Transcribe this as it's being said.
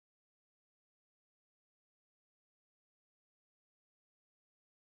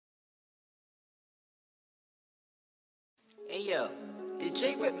Hey yo, did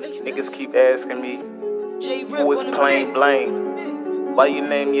J-Rip mix this? Niggas keep asking me, who is Blane? Why you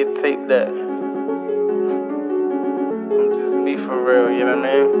name your tape that? I'm just me for real, you know what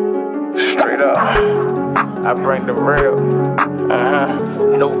I mean? Straight up, I bring the real.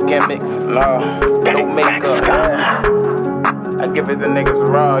 No gimmicks, no makeup. I give it to niggas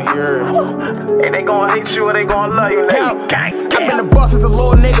raw, you heard? Hey, they gon' hate you or they gon' love you, nigga. I've been a boss as a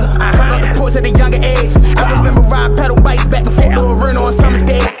little nigga. Jumped off the porch at a younger age. I remember riding pedal bikes back and forth to a Reno on summer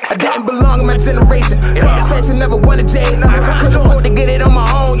days. I didn't belong in my generation. Fuck the fashion, never wanted J's. If I couldn't afford to get it on my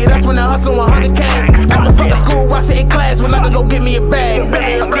own, yeah, that's when the hustle and hunger came. I said fuck the school while I sit in class when I could go get me a bag.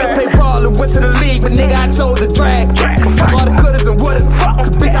 I could've played ball and went to the league, but nigga, I chose to drag. But fuck all the couldas and wouldas,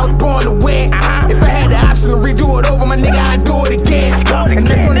 cause bitch, I was born to win. If I had the option to redo it over, my nigga, I'd do it again. And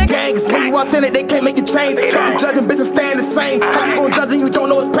that's on the gang, cause when you authentic, they can't make you change. Fuck the judging, bitches staying the same. How you gon' judge and you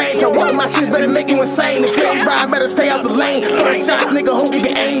don't know it's pain? Y'all walking my shoes better make you insane. If you ain't ride, better stay out the lane. Throwing shots, nigga, hope you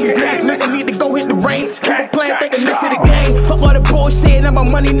can aim. These niggas missing need to go hit the range. People playing, thinking this shit a game. Fuck all the bullshit, and my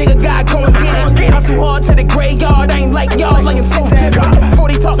money, nigga, God go and get it. Hustle hard to the graveyard, I ain't like y'all, like I'm so different.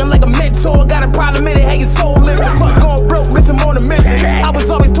 40 talking like a mentor, got a problem in it, how your soul living. Fuck going broke, bitch, I'm on a mission. I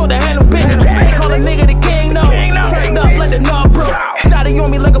was always told to handle business. They call a nigga the king, no. Turned up like the knob broke. Shotty on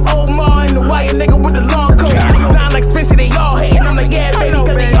me like I'm old Ma and the wire nigga with the long coat. Sound like Spence, they all hating. I'm like, yeah, baby,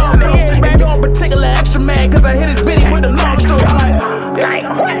 cause they all broke. And you in particular extra mad, cause I hit his bitty with the long strokes. Like,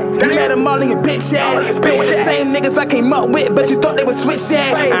 you met them all in your bitch ass. Been with the same niggas I came up with, but you thought they would switch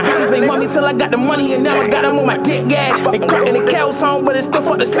ass. Bitches ain't want me till I got the money, and now I got them on my dick, yeah. They cracking the cows home, but it's still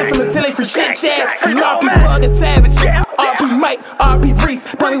fuck the system until they free shit, yeah. And RP Bug and Savage, RP Mike, RP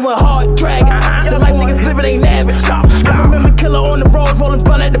Reese, probably went hard dragging. The life niggas living ain't average. I remember Killer on the road, rolling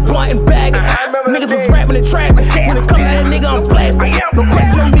blunt at the blunt and bagging. Niggas was rapping and trapping. When it come to that nigga, I'm blasting. No